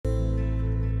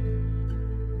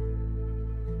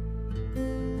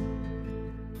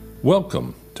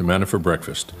Welcome to Manna for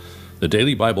Breakfast, the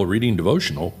daily Bible reading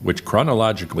devotional which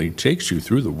chronologically takes you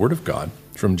through the Word of God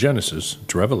from Genesis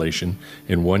to Revelation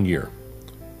in 1 year.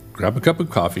 Grab a cup of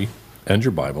coffee and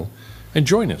your Bible and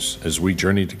join us as we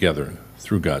journey together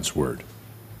through God's Word.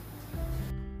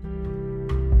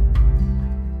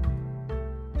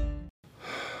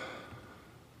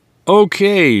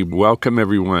 Okay, welcome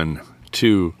everyone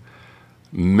to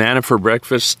Manna for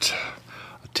Breakfast,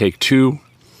 take 2.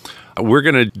 We're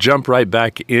going to jump right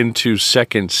back into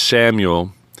 2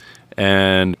 Samuel.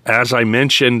 And as I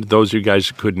mentioned, those of you guys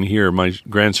who couldn't hear, my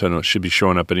grandson should be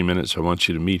showing up any minute, so I want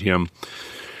you to meet him.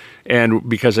 And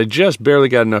because I just barely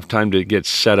got enough time to get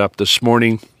set up this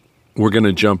morning, we're going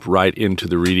to jump right into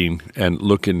the reading and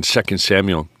look in 2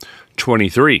 Samuel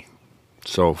 23.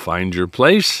 So find your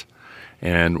place,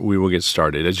 and we will get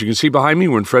started. As you can see behind me,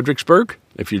 we're in Fredericksburg,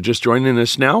 if you're just joining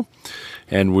us now.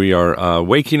 And we are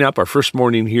waking up our first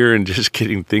morning here and just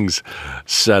getting things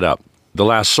set up. The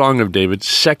last song of David,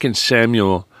 2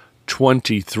 Samuel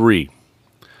 23.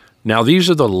 Now these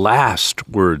are the last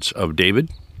words of David.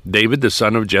 David, the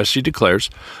son of Jesse, declares,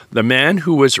 "The man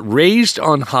who was raised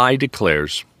on high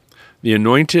declares, the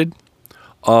anointed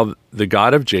of the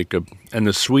God of Jacob and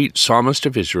the sweet psalmist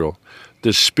of Israel,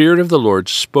 the Spirit of the Lord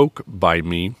spoke by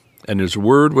me, and his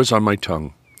word was on my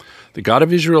tongue. The God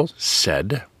of Israel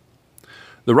said,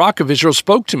 the Rock of Israel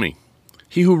spoke to me.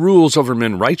 He who rules over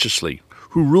men righteously,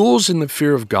 who rules in the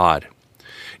fear of God,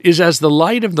 is as the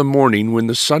light of the morning when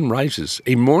the sun rises,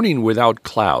 a morning without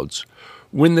clouds,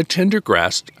 when the tender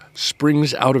grass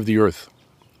springs out of the earth,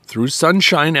 through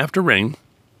sunshine after rain.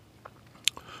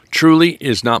 Truly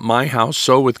is not my house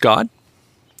so with God?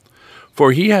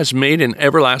 For he has made an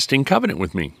everlasting covenant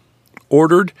with me,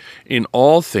 ordered in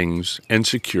all things and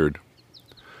secured.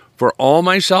 For all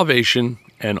my salvation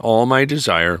and all my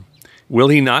desire, will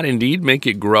he not indeed make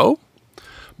it grow?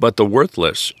 But the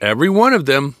worthless, every one of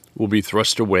them, will be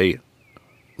thrust away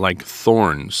like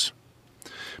thorns,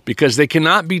 because they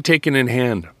cannot be taken in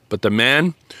hand. But the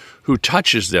man who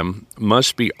touches them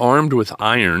must be armed with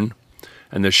iron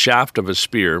and the shaft of a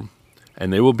spear,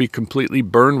 and they will be completely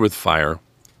burned with fire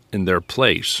in their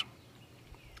place."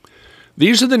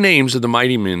 These are the names of the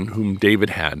mighty men whom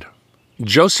David had: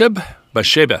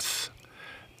 Joseb-Basshebeth,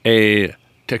 a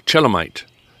Techchelemite,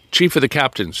 chief of the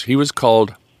captains. He was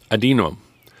called Adino,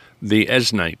 the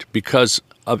Eznite, because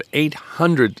of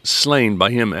 800 slain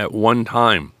by him at one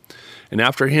time. And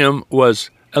after him was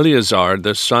Eleazar,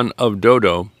 the son of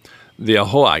Dodo, the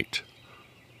Ahohite,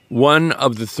 one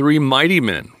of the 3 mighty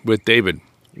men with David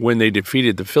when they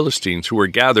defeated the Philistines who were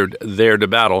gathered there to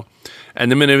battle, and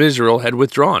the men of Israel had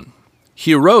withdrawn.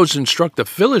 He arose and struck the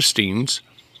Philistines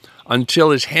until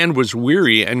his hand was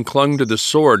weary and clung to the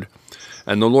sword.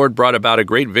 And the Lord brought about a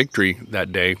great victory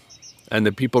that day, and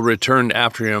the people returned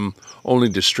after him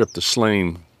only to strip the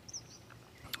slain.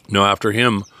 Now after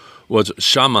him was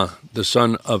Shammah, the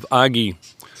son of Agi,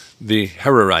 the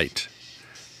Herorite.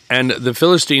 And the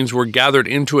Philistines were gathered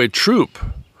into a troop,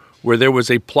 where there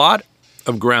was a plot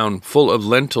of ground full of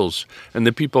lentils, and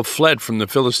the people fled from the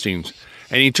Philistines.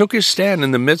 And he took his stand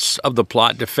in the midst of the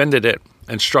plot, defended it,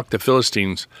 and struck the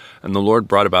Philistines, and the Lord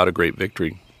brought about a great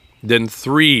victory. Then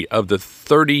 3 of the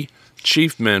 30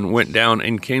 chief men went down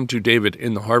and came to David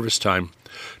in the harvest time,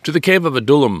 to the cave of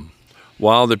Adullam,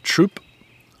 while the troop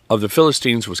of the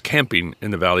Philistines was camping in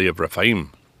the valley of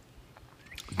Rephaim.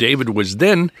 David was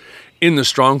then in the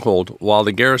stronghold, while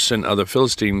the garrison of the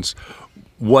Philistines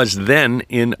was then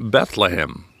in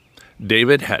Bethlehem.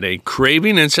 David had a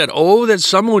craving and said, "Oh, that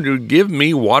someone would give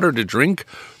me water to drink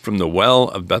from the well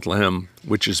of Bethlehem,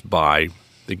 which is by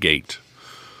the gate."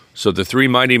 So the 3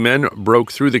 mighty men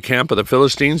broke through the camp of the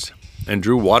Philistines and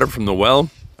drew water from the well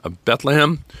of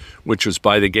Bethlehem, which was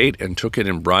by the gate, and took it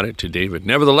and brought it to David.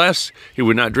 Nevertheless, he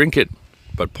would not drink it,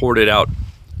 but poured it out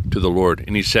to the Lord.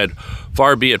 And he said,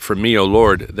 "Far be it from me, O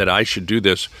Lord, that I should do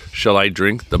this. Shall I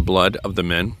drink the blood of the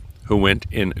men who went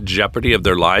in jeopardy of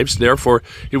their lives?" Therefore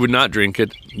he would not drink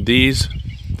it. These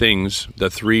things the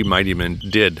 3 mighty men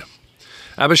did.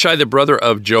 Abishai, the brother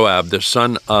of Joab, the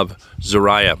son of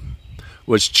Zeruiah,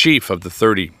 was chief of the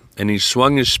 30, and he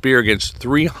swung his spear against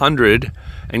 300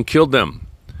 and killed them,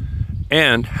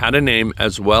 and had a name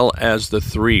as well as the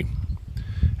 3.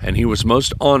 And he was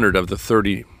most honored of the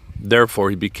 30, therefore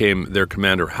he became their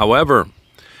commander. However,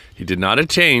 he did not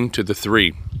attain to the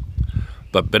 3.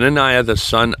 But Benaiah, the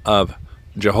son of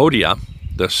Jehoiada,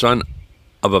 the son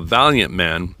of a valiant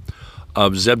man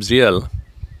of Zebzeel,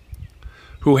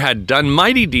 who had done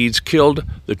mighty deeds, killed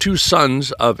the 2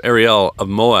 sons of Ariel of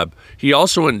Moab. He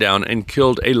also went down and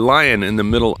killed a lion in the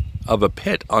middle of a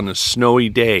pit on a snowy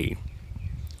day.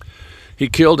 He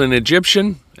killed an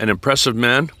Egyptian an impressive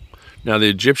man. Now the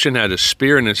Egyptian had a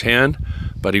spear in his hand,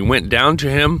 but he went down to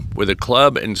him with a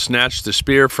club and snatched the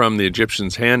spear from the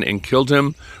Egyptian's hand and killed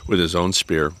him with his own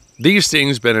spear. These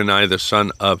things Benaiah the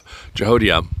son of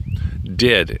Jehoiada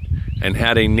did, and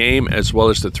had a name as well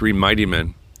as the 3 mighty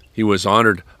men. He was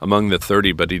honored among the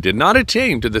 30, but he did not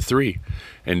attain to the 3,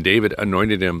 and David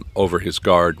anointed him over his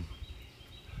guard.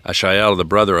 Ashael, the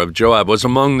brother of Joab, was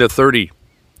among the 30.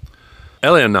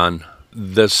 Elhanan,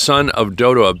 the son of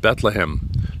Dodo of Bethlehem,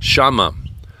 Shammah,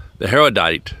 the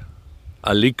Herodite,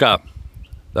 Alika,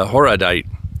 the Horadite,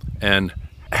 and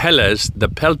Helez, the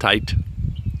Peltite,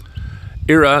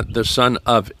 Ira, the son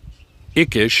of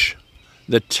Ikish,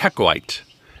 the Tekoite,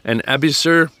 and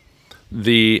Abisur,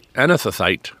 the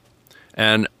Anathothite,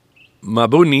 and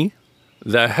Mabuni,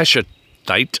 the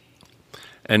Heshetite,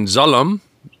 and Zalom,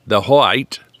 the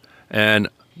Hoite, and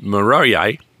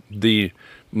Merari, the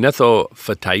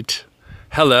Nethophatite,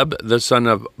 Heleb, the son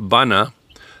of Bana,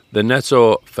 the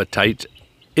Nethophatite,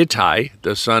 Ittai,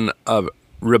 the son of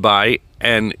Ribai,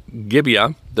 and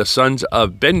Gibeah, the sons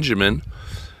of Benjamin,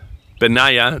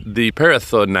 Benaiah, the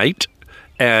Parathonite,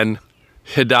 and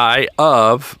Hiddai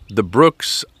of the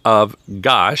brooks of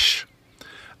Gash,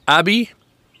 Abi,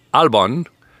 Albon,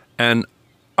 and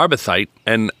Arbathite,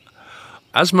 and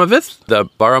Asmavith, the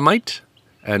Baramite,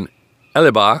 and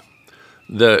Elibah,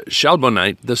 the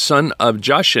Shalbonite, the son of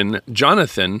Jashin,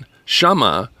 Jonathan,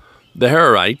 Shammah, the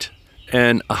Hararite,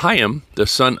 and Ahiam, the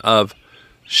son of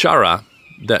Shara,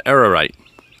 the Ararite,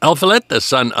 Elphalet, the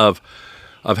son of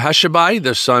Hashabai,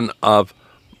 the son of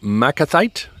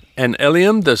Machathite, and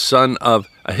Eliam, the son of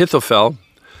Ahithophel,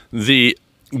 the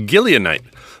Gileonite.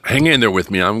 Hang in there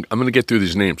with me. I'm going to get through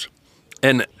these names.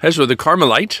 And Hezro, the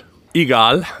Carmelite,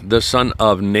 Igal, the son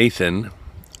of Nathan,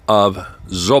 of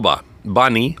Zobah,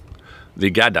 Bani, the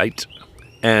Gadite,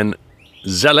 and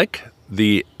Zelek,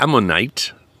 the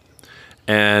Ammonite,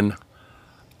 and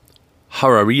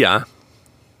Harariah,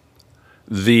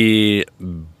 the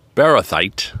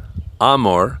Barathite,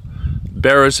 Amor,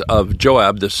 bearers of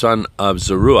Joab, the son of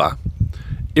Zeruiah,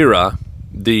 Ira,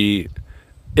 the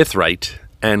Ithrite,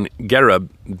 and Gareb,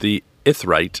 the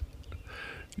Ithrite,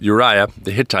 Uriah,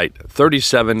 the Hittite,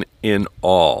 37 in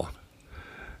all.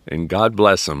 And God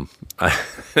bless them.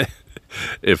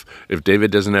 If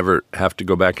David doesn't ever have to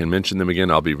go back and mention them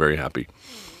again, I'll be very happy.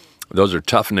 Those are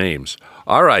tough names.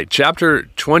 All right, chapter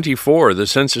 24, the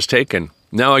census taken.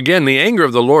 Now again, the anger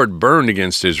of the Lord burned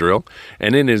against Israel,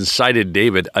 and it incited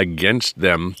David against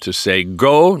them to say,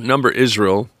 "Go, number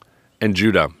Israel and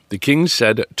Judah." The king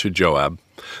said to Joab,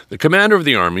 the commander of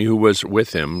the army who was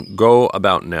with him, "Go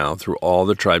about now through all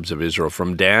the tribes of Israel,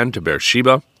 from Dan to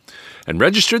Beersheba, and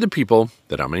register the people,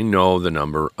 that I may know the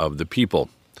number of the people."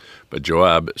 But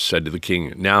Joab said to the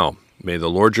king, "Now may the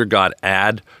Lord your God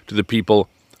add to the people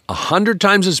 100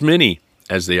 times as many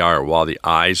as they are, while the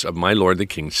eyes of my lord the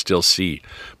king still see.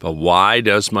 But why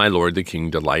does my lord the king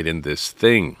delight in this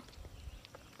thing?"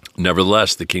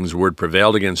 Nevertheless, the king's word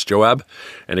prevailed against Joab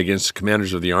and against the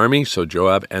commanders of the army. So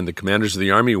Joab and the commanders of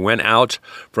the army went out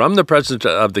from the presence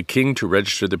of the king to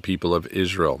register the people of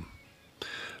Israel.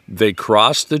 They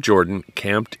crossed the Jordan,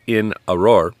 camped in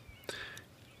Aror,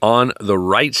 on the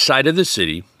right side of the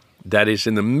city, that is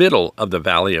in the middle of the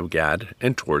valley of Gad,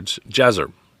 and towards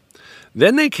Jazer.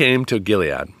 Then they came to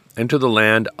Gilead, and to the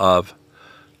land of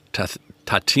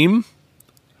Tatim,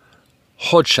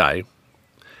 Hodshai,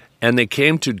 and they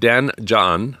came to Dan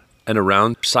Jaan, and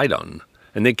around Sidon,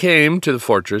 and they came to the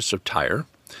fortress of Tyre,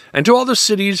 and to all the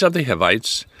cities of the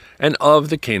Hivites, and of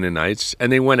the Canaanites,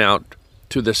 and they went out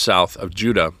to the south of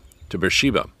Judah, to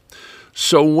Beersheba.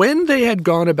 So when they had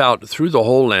gone about through the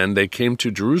whole land, they came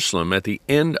to Jerusalem at the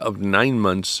end of 9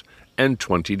 months and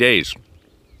 20 days.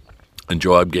 And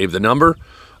Joab gave the number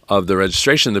of the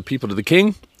registration of the people to the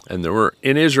king, and there were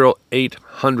in Israel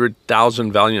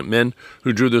 800,000 valiant men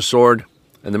who drew the sword,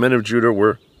 and the men of Judah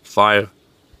were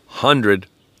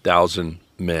 500,000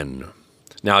 men.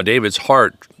 Now David's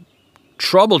heart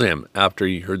troubled him after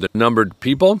he heard the numbered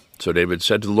people. So David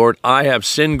said to the Lord, "I have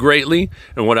sinned greatly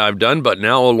in what I have done, but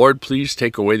now, O Lord, please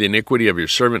take away the iniquity of your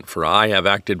servant, for I have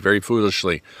acted very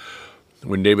foolishly."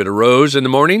 When David arose in the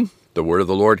morning, the word of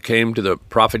the Lord came to the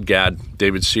prophet Gad,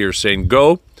 David's seer, saying,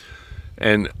 "Go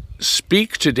and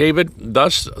speak to David.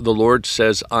 Thus the Lord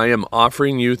says, I am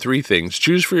offering you 3 things.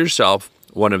 Choose for yourself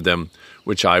one of them,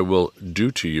 which I will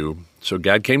do to you." So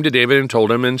Gad came to David and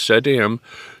told him and said to him,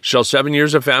 "Shall 7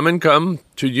 years of famine come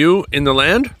to you in the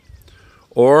land?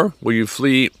 Or will you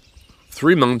flee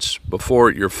 3 months before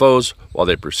your foes while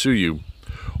they pursue you?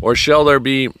 Or shall there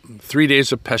be 3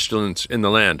 days of pestilence in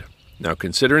the land? Now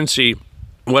consider and see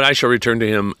what I shall return to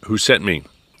him who sent me."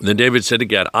 Then David said to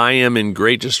Gad, I am in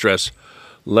great distress.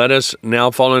 Let us now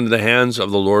fall into the hands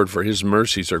of the Lord, for his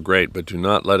mercies are great, but do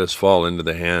not let us fall into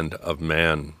the hand of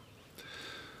man.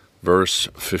 Verse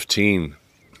 15.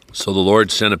 So the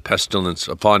Lord sent a pestilence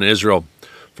upon Israel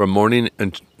from morning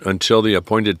until the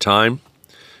appointed time,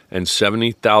 and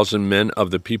 70,000 men of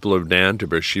the people of Dan to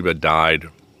Beersheba died.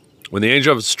 When the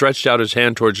angel stretched out his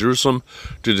hand toward Jerusalem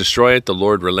to destroy it, the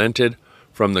Lord relented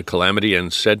from the calamity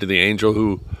and said to the angel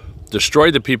who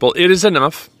destroyed the people, it is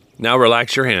enough. Now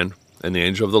relax your hand. And the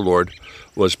angel of the Lord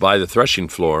was by the threshing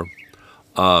floor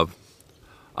of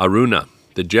Araunah,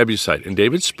 the Jebusite. And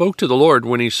David spoke to the Lord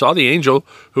when he saw the angel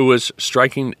who was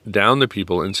striking down the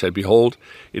people and said, behold,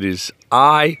 it is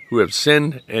I who have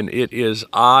sinned, and it is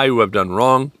I who have done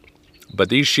wrong. But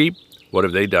these sheep, what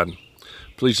have they done?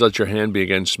 Please let your hand be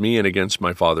against me and against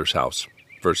my father's house.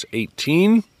 Verse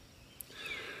 18.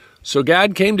 So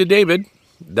Gad came to David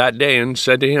that day and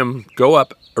said to him, go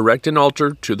up, erect an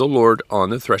altar to the Lord on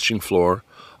the threshing floor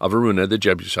of Araunah the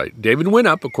Jebusite. David went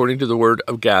up according to the word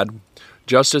of Gad,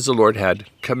 just as the Lord had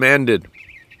commanded.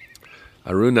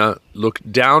 Araunah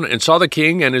looked down and saw the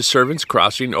king and his servants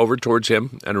crossing over towards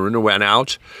him. And Araunah went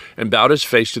out and bowed his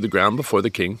face to the ground before the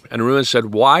king. And Araunah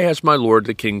said, why has my lord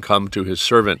the king come to his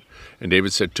servant? And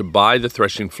David said, to buy the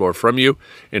threshing floor from you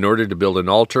in order to build an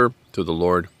altar to the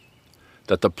Lord,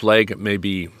 that the plague may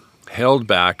be held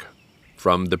back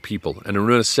from the people. And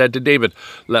Araunah said to David,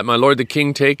 let my lord the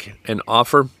king take and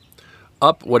offer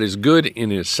up what is good in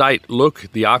his sight.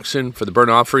 Look, the oxen for the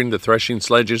burnt offering, the threshing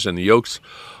sledges, and the yokes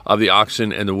of the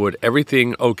oxen, and the wood.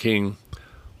 Everything, O king,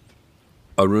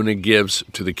 Araunah gives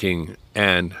to the king.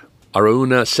 And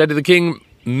Araunah said to the king,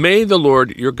 may the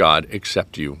Lord your God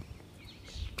accept you.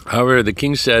 However, the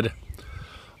king said,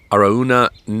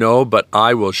 Araunah, no, but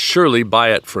I will surely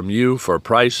buy it from you for a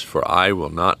price, for I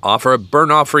will not offer a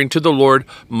burnt offering to the Lord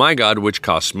my God, which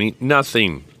costs me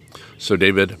nothing. So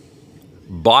David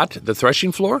bought the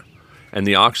threshing floor and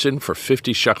the oxen for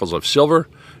 50 shekels of silver.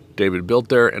 David built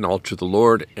there an altar to the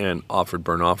Lord and offered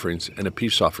burnt offerings and a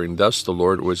peace offering. Thus the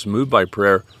Lord was moved by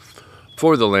prayer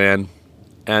for the land,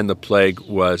 and the plague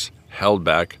was held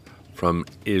back from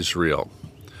Israel.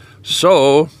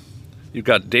 So you've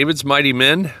got David's mighty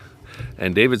men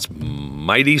and David's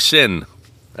mighty sin,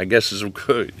 I guess is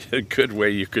a good way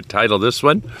you could title this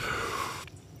one.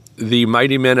 The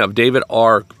mighty men of David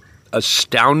are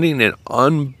astounding and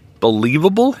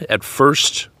unbelievable at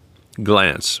first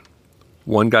glance.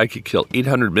 One guy could kill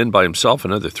 800 men by himself,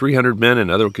 another 300 men,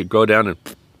 another could go down and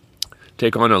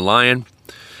take on a lion.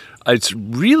 It's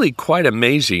really quite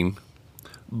amazing,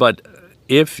 but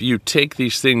if you take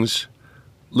these things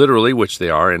literally, which they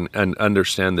are, and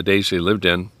understand the days they lived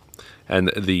in, and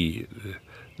the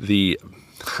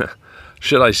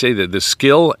should I say that the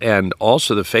skill and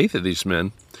also the faith of these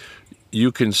men,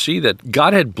 you can see that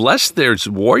God had blessed their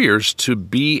warriors to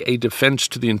be a defense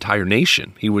to the entire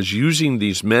nation. He was using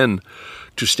these men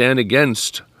to stand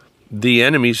against the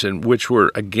enemies, and which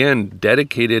were, again,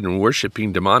 dedicated and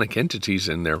worshiping demonic entities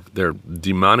and their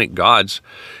demonic gods.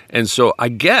 And so I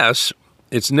guess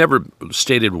it's never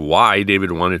stated why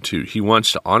David he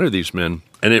wants to honor these men.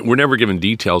 And we're never given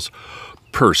details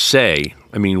per se.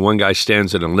 I mean, one guy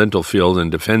stands in a lentil field and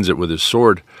defends it with his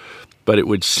sword, but it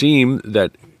would seem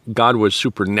that God was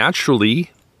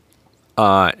supernaturally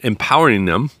empowering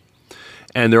them.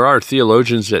 And there are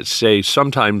theologians that say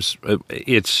sometimes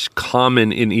it's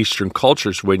common in Eastern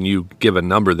cultures when you give a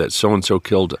number that so-and-so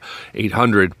killed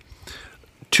 800.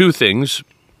 Two things.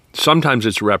 Sometimes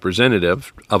it's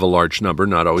representative of a large number,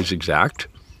 not always exact.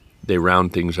 They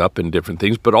round things up in different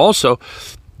things. But also,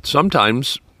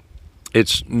 sometimes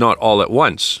it's not all at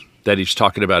once, that he's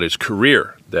talking about his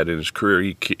career, that in his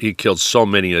career he killed so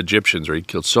many Egyptians or he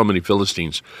killed so many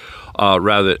Philistines.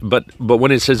 But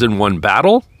when it says in one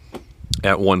battle,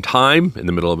 at one time, in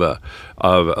the middle of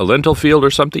a lentil field or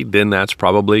something, then that's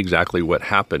probably exactly what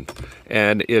happened.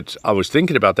 And I was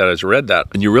thinking about that as I read that,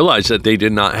 and you realize that they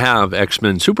did not have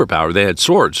X-Men superpower. They had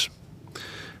swords,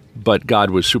 but God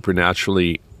was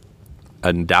supernaturally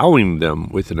endowing them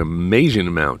with an amazing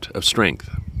amount of strength,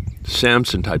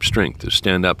 Samson-type strength, to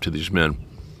stand up to these men.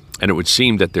 And it would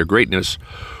seem that their greatness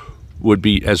would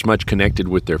be as much connected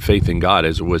with their faith in God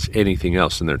as it was anything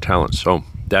else in their talents. So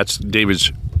that's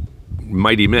David's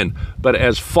mighty men. But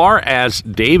as far as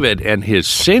David and his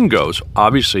sin goes,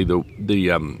 obviously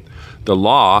the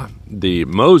law,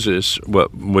 Moses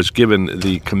was given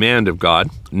the command of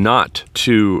God not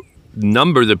to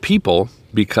number the people,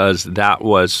 because that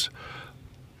was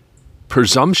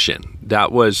presumption.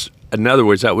 That was In other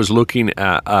words, that was looking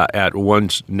at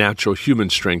one's natural human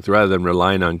strength rather than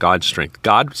relying on God's strength.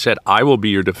 God said, I will be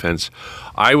your defense.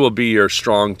 I will be your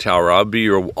strong tower. I'll be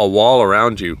a wall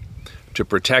around you to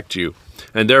protect you.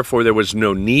 And therefore, there was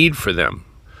no need for them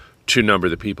to number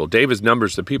the people. David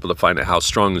numbers the people to find out how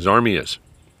strong his army is.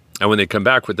 And when they come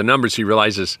back with the numbers, he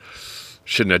realizes,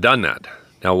 shouldn't have done that.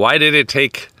 Now, why did it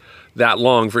take that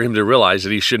long for him to realize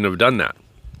that he shouldn't have done that?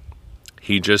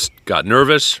 He just got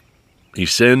nervous, he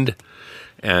sinned,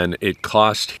 and it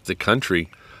cost the country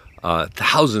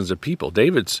thousands of people.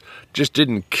 David just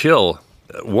didn't kill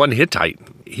one Hittite.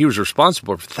 He was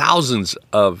responsible for thousands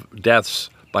of deaths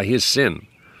by his sin.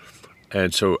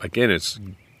 And so, again, it's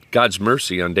God's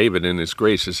mercy on David and his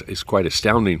grace is quite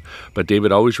astounding. But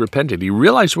David always repented. He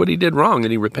realized what he did wrong,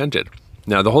 and he repented.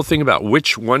 Now, the whole thing about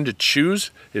which one to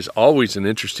choose is always an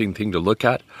interesting thing to look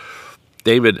at.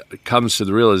 David comes to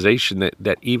the realization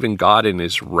that even God in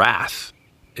his wrath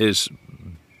is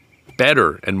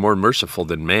better and more merciful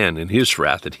than man in his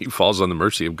wrath, that he falls on the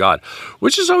mercy of God,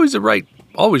 which is always the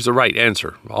right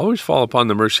answer. Always fall upon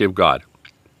the mercy of God.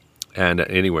 And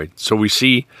anyway, so we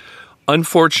see,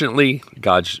 unfortunately,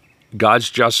 God's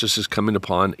justice is coming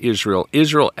upon Israel.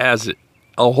 Israel as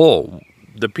a whole.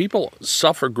 The people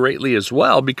suffer greatly as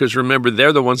well because, remember,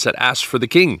 they're the ones that asked for the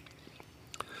king.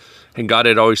 And God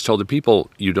had always told the people,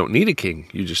 you don't need a king,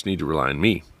 you just need to rely on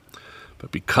me.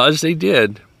 But because they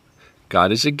did,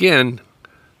 God is again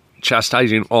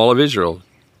chastising all of Israel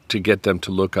to get them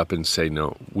to look up and say,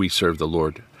 no, we serve the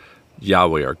Lord,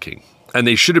 Yahweh our King. And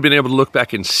they should have been able to look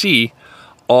back and see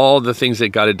all the things that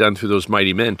God had done through those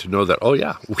mighty men to know that, oh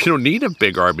yeah, we don't need a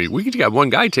big army. We could have one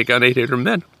guy take on 800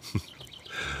 men.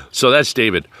 So that's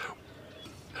David.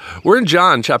 We're in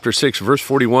John chapter 6, verse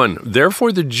 41.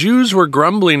 Therefore the Jews were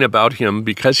grumbling about him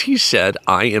because he said,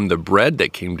 I am the bread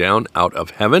that came down out of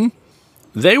heaven.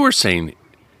 They were saying,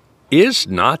 is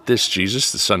not this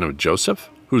Jesus the son of Joseph,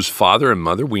 whose father and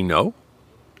mother we know?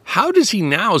 How does he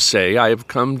now say, I have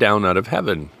come down out of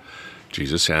heaven?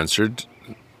 Jesus answered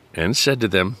and said to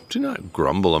them, do not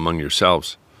grumble among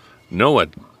yourselves. No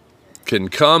one can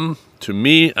come to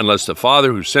me unless the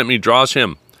Father who sent me draws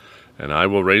him, and I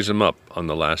will raise him up on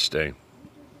the last day.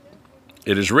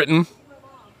 It is written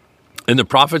in the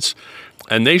prophets,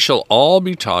 and they shall all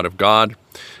be taught of God.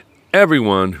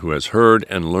 Everyone who has heard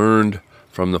and learned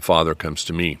from the Father comes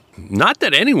to me. Not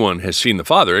that anyone has seen the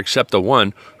Father except the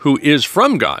one who is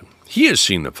from God. He has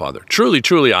seen the Father. Truly,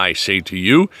 truly, I say to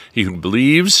you, he who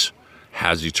believes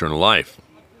has eternal life.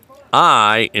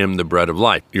 I am the bread of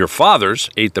life. Your fathers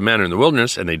ate the manna in the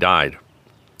wilderness, and they died.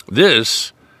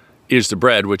 This is the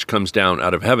bread which comes down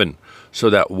out of heaven, so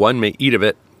that one may eat of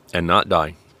it and not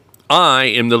die. I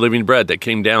am the living bread that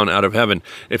came down out of heaven.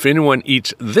 If anyone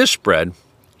eats this bread,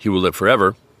 he will live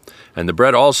forever. And the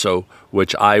bread also,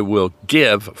 which I will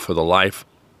give for the life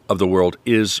of the world,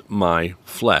 is my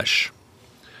flesh.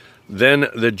 Then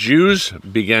the Jews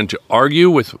began to argue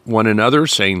with one another,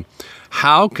 saying,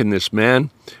 how can this man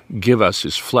give us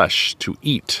his flesh to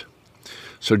eat?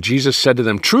 So Jesus said to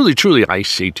them, truly, truly, I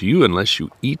say to you, unless you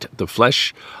eat the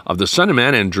flesh of the Son of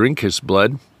Man and drink his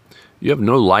blood, you have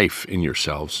no life in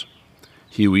yourselves.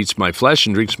 He who eats my flesh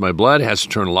and drinks my blood has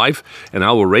eternal life, and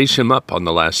I will raise him up on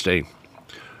the last day.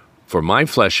 For my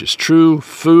flesh is true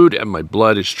food, and my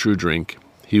blood is true drink.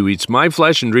 He who eats my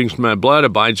flesh and drinks my blood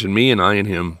abides in me, and I in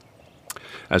him.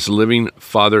 As the living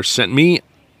Father sent me,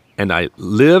 and I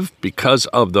live because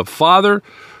of the Father,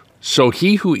 so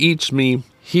he who eats me,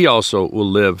 he also will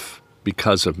live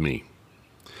because of me.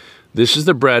 This is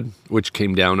the bread which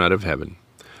came down out of heaven.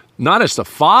 Not as the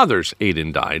fathers ate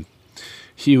and died.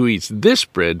 He who eats this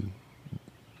bread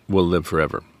will live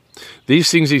forever.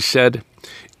 These things he said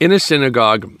in a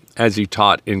synagogue as he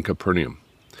taught in Capernaum.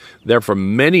 Therefore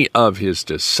many of his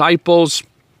disciples,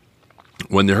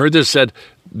 when they heard this, said,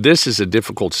 this is a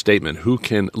difficult statement. Who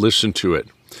can listen to it?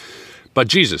 But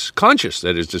Jesus, conscious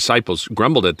that his disciples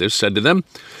grumbled at this, said to them,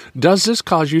 does this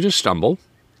cause you to stumble?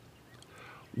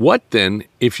 What then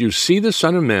if you see the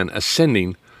Son of Man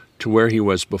ascending to where he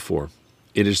was before?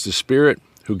 It is the Spirit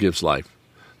who gives life.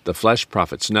 The flesh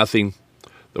profits nothing.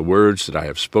 The words that I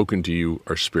have spoken to you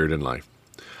are spirit and life.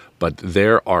 But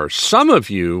there are some of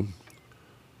you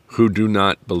who do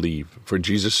not believe. For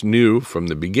Jesus knew from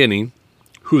the beginning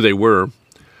who they were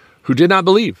who did not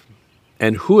believe,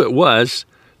 and who it was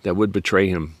that would betray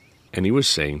him. And he was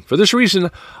saying, for this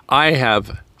reason I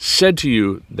have said to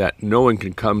you that no one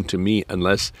can come to me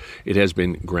unless it has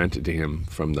been granted to him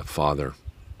from the Father.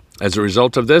 As a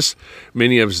result of this,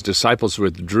 many of his disciples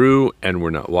withdrew and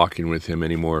were not walking with him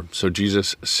anymore. So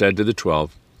Jesus said to the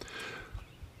 12,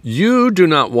 you do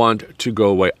not want to go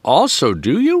away also,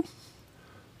 do you?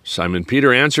 Simon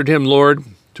Peter answered him, Lord,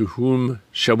 to whom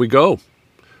shall we go?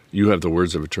 You have the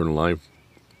words of eternal life.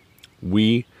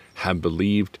 We have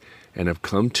believed and have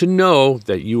come to know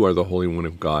that you are the Holy One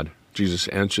of God. Jesus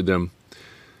answered them,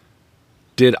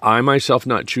 Did I myself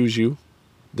not choose you,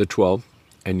 the 12,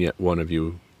 and yet one of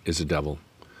you is a devil?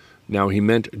 Now he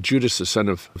meant Judas, the son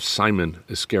of Simon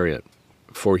Iscariot,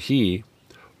 for he,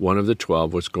 one of the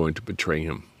 12, was going to betray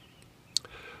him.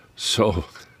 So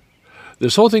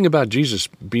this whole thing about Jesus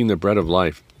being the bread of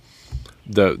life,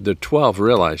 the 12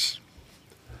 realized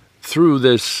through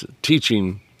this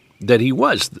teaching that he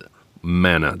was the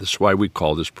manna. That's why we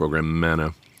call this program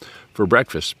Manna for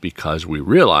Breakfast, because we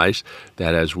realize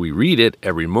that as we read it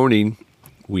every morning,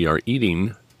 we are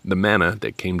eating the manna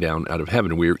that came down out of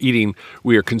heaven.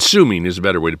 We are consuming, is a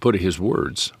better way to put it, his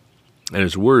words. And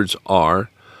his words are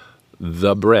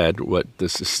the bread, the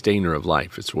sustainer of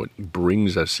life. It's what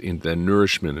brings us into the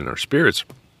nourishment in our spirits.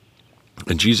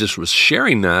 And Jesus was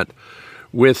sharing that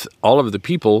with all of the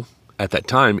people at that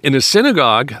time in a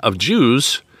synagogue of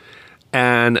Jews,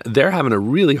 and they're having a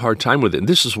really hard time with it. And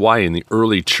this is why in the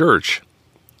early church,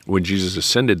 when Jesus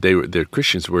ascended, the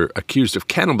Christians were accused of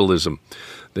cannibalism.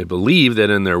 They believed that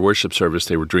in their worship service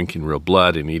they were drinking real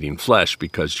blood and eating flesh,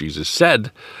 because Jesus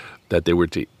said that they were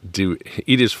to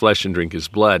eat his flesh and drink his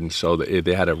blood, and so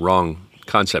they had a wrong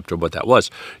concept of what that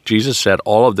was. Jesus said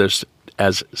all of this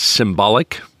as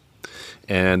symbolic,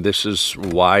 and this is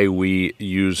why we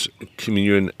use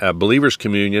communion, believers'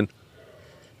 communion,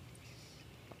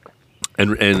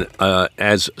 and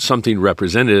as something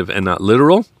representative and not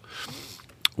literal.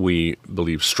 We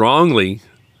believe strongly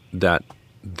that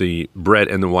the bread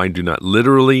and the wine do not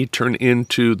literally turn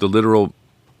into the literal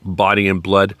body and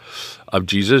blood of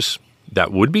Jesus.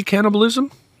 That would be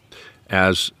cannibalism,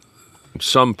 as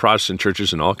some Protestant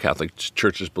churches and all Catholic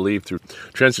churches believe through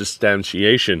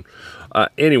transubstantiation.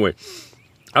 Anyway,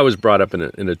 I was brought up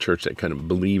in a church that kind of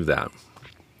believed that,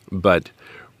 but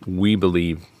we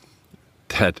believe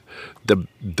that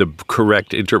the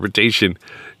correct interpretation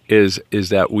is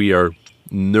that we are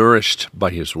nourished by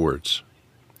his words.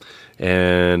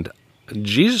 And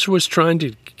Jesus was trying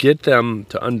to get them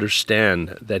to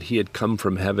understand that he had come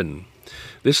from heaven.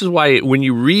 This is why when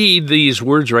you read these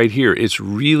words right here, it's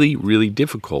really, really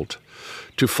difficult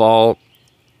to fall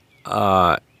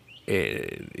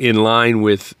in line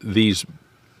with these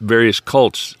various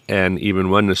cults and even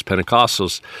oneness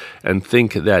Pentecostals and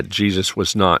think that Jesus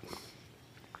was not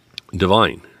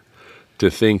divine, to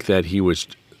think that he was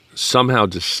somehow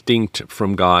distinct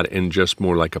from God and just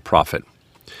more like a prophet.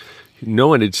 No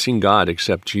one had seen God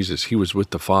except Jesus. He was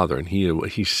with the Father, and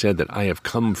he said that I have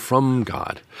come from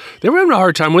God. They were having a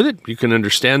hard time with it. You can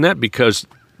understand that, because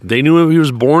they knew he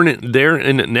was born there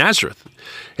in Nazareth,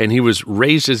 and he was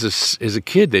raised as a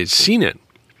kid. They'd seen it,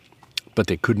 but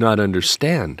they could not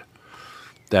understand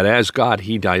that as God,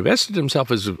 he divested himself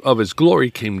of his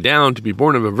glory, came down to be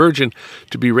born of a virgin,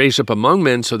 to be raised up among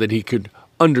men so that he could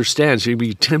understand, so he'd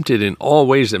be tempted in all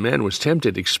ways that man was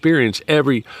tempted, experience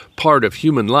every part of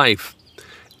human life.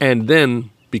 And then,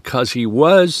 because he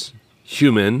was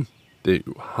human, the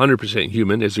 100%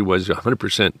 human, as he was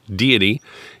 100% deity,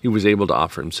 he was able to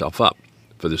offer himself up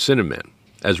for the sin of man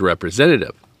as a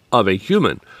representative of a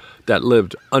human that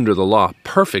lived under the law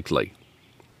perfectly.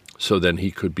 So then he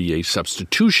could be a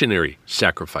substitutionary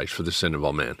sacrifice for the sin of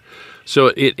all man.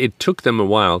 So it took them a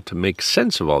while to make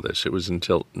sense of all this. It was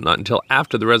not until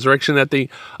after the resurrection that the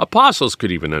apostles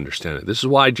could even understand it. This is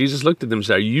why Jesus looked at them and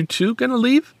said, are you too going to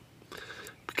leave?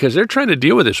 Because they're trying to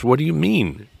deal with this. What do you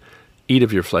mean? Eat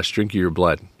of your flesh, drink of your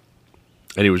blood.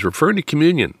 And he was referring to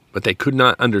communion, but they could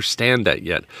not understand that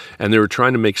yet. And they were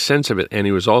trying to make sense of it. And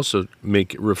he was also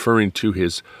referring to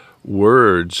his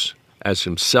words as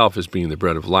himself as being the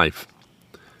bread of life,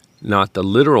 not the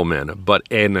literal manna. But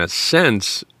in a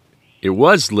sense, it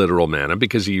was literal manna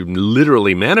because he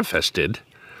literally manifested,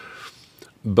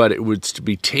 but it was to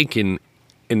be taken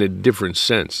in a different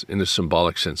sense, in a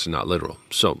symbolic sense and not literal.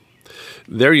 So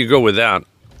there you go with that.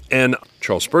 And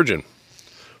Charles Spurgeon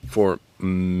for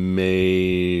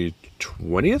May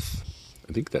 20th.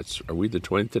 I think are we the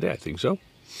 20th today? I think so.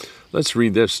 Let's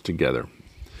read this together.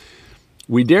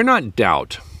 We dare not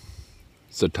doubt.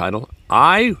 It's the title.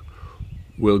 I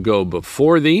will go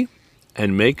before thee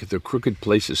and make the crooked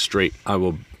places straight. I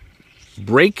will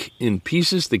break in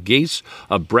pieces the gates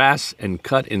of brass and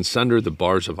cut in sunder the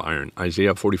bars of iron.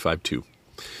 Isaiah 45:2.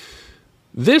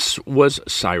 This was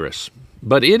Cyrus,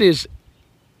 but it is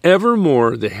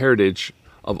evermore the heritage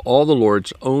of all the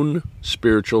Lord's own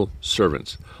spiritual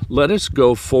servants. Let us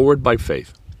go forward by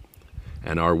faith,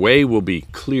 and our way will be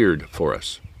cleared for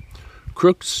us.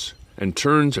 Crooks and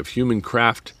turns of human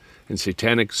craft and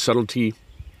satanic subtlety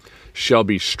shall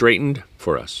be straightened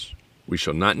for us. We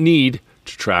shall not need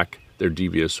to track their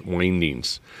devious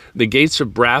windings. The gates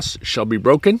of brass shall be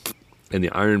broken, and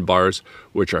the iron bars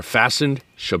which are fastened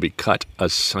shall be cut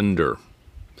asunder.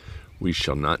 We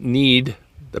shall not need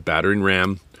the battering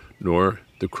ram nor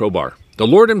the crowbar. The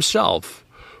Lord himself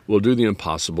will do the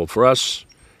impossible for us,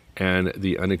 and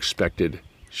the unexpected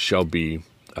shall be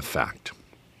a fact.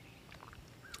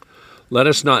 Let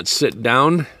us not sit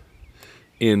down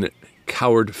in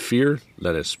coward fear.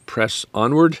 Let us press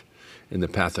onward in the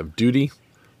path of duty,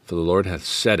 for the Lord hath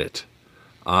said it.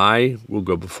 I will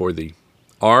go before thee.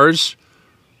 Ours,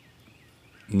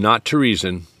 not to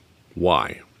reason.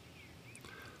 Why?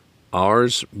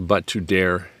 Ours, but to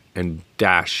dare and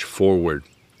dash forward.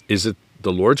 Is it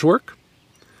the Lord's work?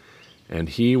 And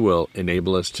he will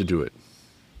enable us to do it.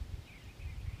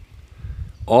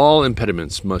 All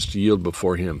impediments must yield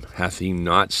before him. Hath he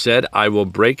not said, I will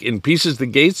break in pieces the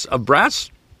gates of brass?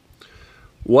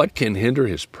 What can hinder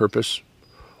his purpose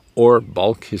or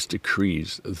balk his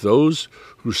decrees? Those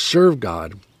who serve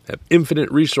God have infinite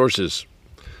resources.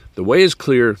 The way is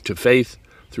clear to faith,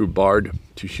 through barred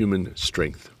to human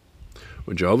strength.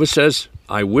 When Jehovah says,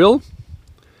 I will,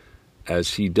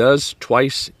 as he does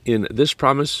twice in this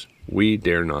promise, we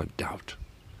dare not doubt.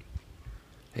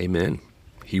 Amen.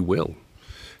 He will,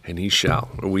 and he shall.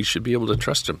 And we should be able to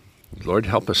trust him. Lord,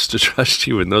 help us to trust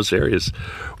you in those areas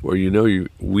where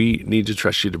we need to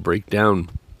trust you to break down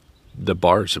the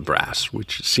bars of brass,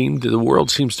 which the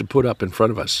world seems to put up in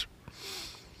front of us.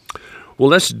 Well,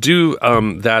 let's do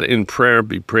that in prayer,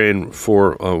 be praying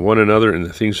for one another and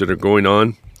the things that are going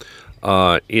on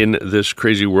in this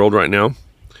crazy world right now.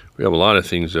 We have a lot of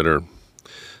things that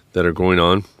are going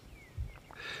on.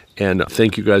 And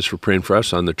thank you guys for praying for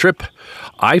us on the trip.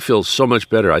 I feel so much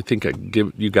better. I think I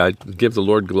give the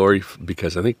Lord glory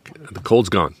because I think the cold's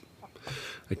gone.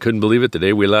 I couldn't believe it. The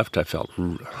day we left, I felt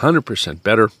 100%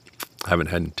 better. I haven't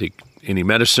had to take any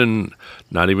medicine,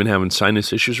 not even having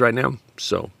sinus issues right now.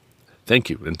 So thank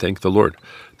you, and thank the Lord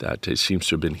that it seems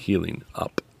to have been healing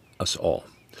up us all.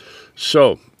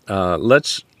 So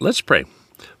let's pray.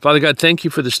 Father God, thank you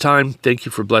for this time. Thank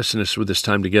you for blessing us with this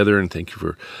time together, and thank you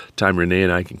for time Renee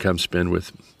and I can come spend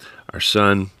with our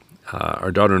son,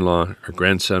 our daughter-in-law, our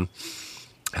grandson,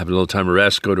 have a little time of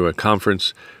rest, go to a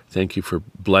conference. Thank you for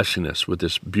blessing us with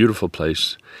this beautiful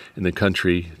place in the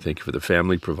country. Thank you for the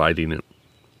family providing it.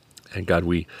 And God,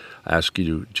 we ask you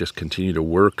to just continue to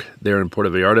work there in Puerto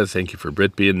Vallarta. Thank you for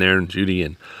Britt being there and Judy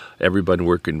and everybody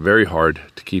working very hard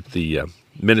to keep the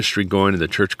ministry going and the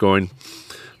church going.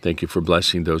 Thank you for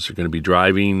blessing those who are going to be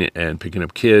driving and picking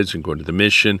up kids and going to the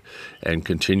mission and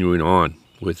continuing on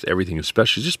with everything,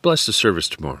 especially just bless the service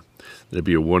tomorrow. It'll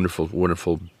be a wonderful,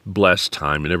 wonderful, blessed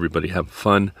time, and everybody have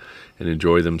fun and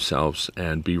enjoy themselves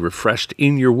and be refreshed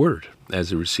in your word as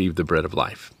they receive the bread of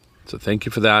life. So thank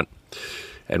you for that.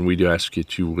 And we do ask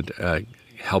that you would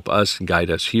help us and guide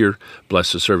us here.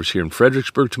 Bless the service here in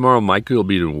Fredericksburg tomorrow. Michael will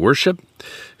be doing worship.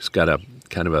 He's got a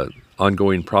kind of an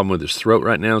ongoing problem with his throat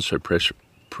right now, so I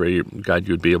pray, God,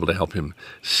 you would be able to help him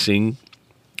sing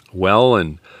well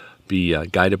and be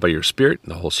guided by your Spirit in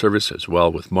the whole service, as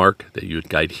well with Mark, that you would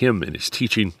guide him in his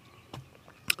teaching,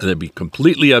 and that be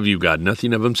completely of you, God,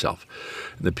 nothing of himself.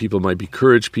 And that people might be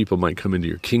encouraged, people might come into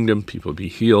your kingdom, people be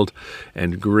healed,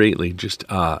 and greatly just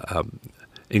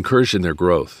encouraged in their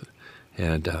growth,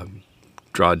 and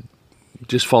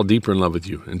just fall deeper in love with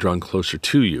you and drawn closer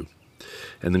to you.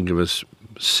 And then give us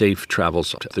safe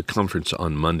travels to the conference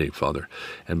on Monday, Father,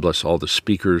 and bless all the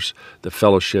speakers, the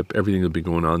fellowship, everything that'll be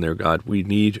going on there, God. We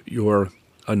need your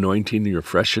anointing, your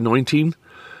fresh anointing.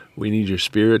 We need your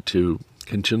Spirit to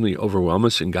continually overwhelm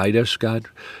us and guide us, God,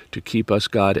 to keep us,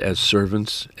 God, as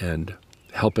servants, and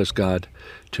help us, God,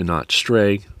 to not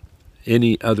stray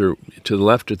any other to the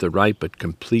left or the right, but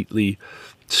completely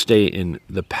stay in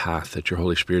the path that your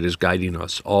Holy Spirit is guiding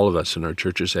us, all of us in our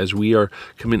churches, as we are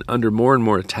coming under more and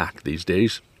more attack these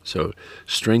days. So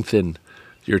strengthen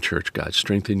your church, God.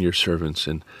 Strengthen your servants,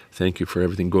 and thank you for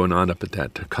everything going on up at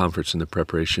that conference and the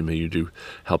preparation. May you do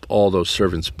help all those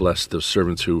servants, bless those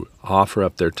servants who offer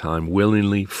up their time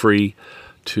willingly, free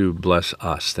to bless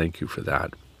us. Thank you for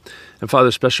that. And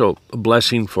Father, special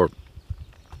blessing for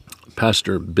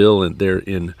Pastor Bill there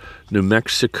in New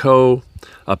Mexico,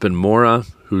 up in Mora,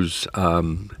 who's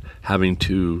having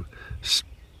to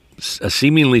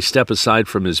seemingly step aside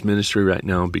from his ministry right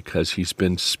now because he's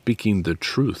been speaking the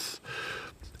truth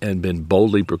and been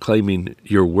boldly proclaiming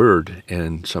your word,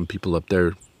 and some people up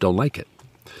there don't like it.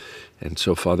 And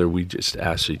so, Father, we just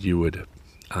ask that you would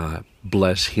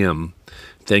bless him.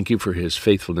 Thank you for his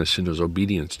faithfulness and his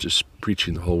obedience to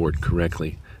preaching the whole word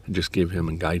correctly. and just give him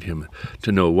and guide him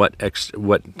to know what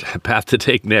path to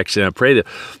take next. And I pray that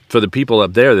for the people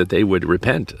up there that they would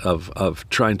repent of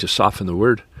trying to soften the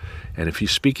word. And if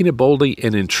he's speaking it boldly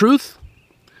and in truth,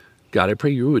 God, I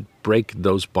pray you would break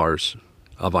those bars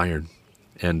of iron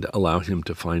and allow him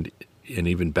to find an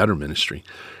even better ministry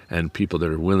and people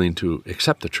that are willing to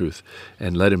accept the truth,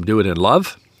 and let him do it in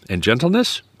love and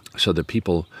gentleness so that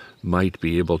people might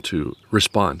be able to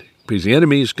respond. Because the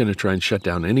enemy is going to try and shut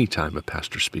down any time a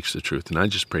pastor speaks the truth. And I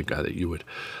just pray, God, that you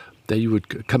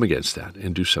would come against that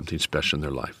and do something special in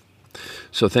their life.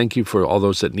 So thank you for all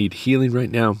those that need healing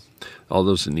right now, all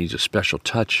those that need a special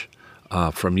touch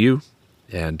from you.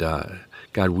 And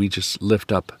God, we just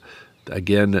lift up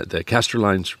again the Castor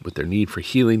Lines with their need for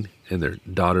healing in their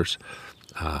daughters'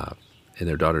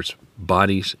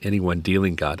 bodies. Anyone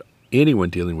dealing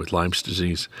with Lyme's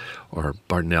disease or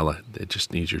Bartonella that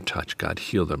just needs your touch, God,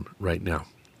 heal them right now.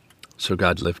 So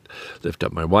God, lift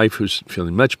up my wife, who's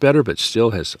feeling much better, but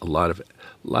still has a lot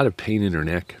of pain in her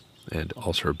neck and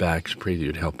also her back. Pray that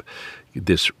you'd help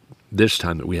this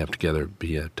time that we have together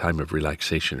be a time of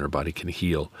relaxation. Her body can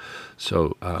heal.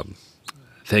 So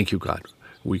thank you, God.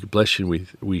 We bless you.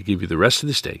 We give you the rest of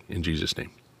this day in Jesus'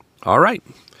 name. All right,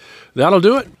 that'll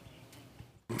do it.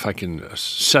 If I can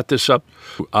set this up,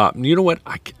 you know what?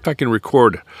 If I can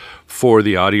record for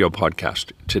the audio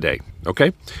podcast today,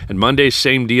 okay? And Monday,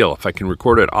 same deal. If I can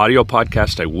record an audio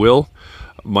podcast, I will.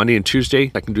 Monday and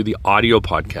Tuesday, I can do the audio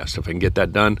podcast if I can get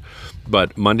that done.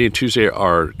 But Monday and Tuesday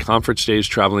are conference days,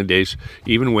 traveling days,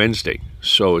 even Wednesday.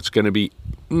 So it's going to be,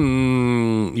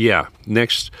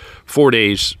 next 4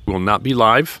 days will not be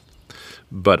live,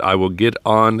 but I will get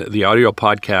on the audio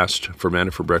podcast for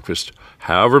Manna for Breakfast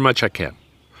however much I can.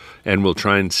 And we'll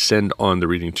try and send on the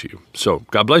reading to you. So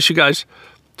God bless you guys.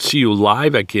 See you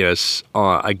live, I guess,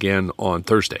 again on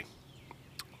Thursday.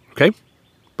 Okay?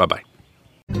 Bye-bye.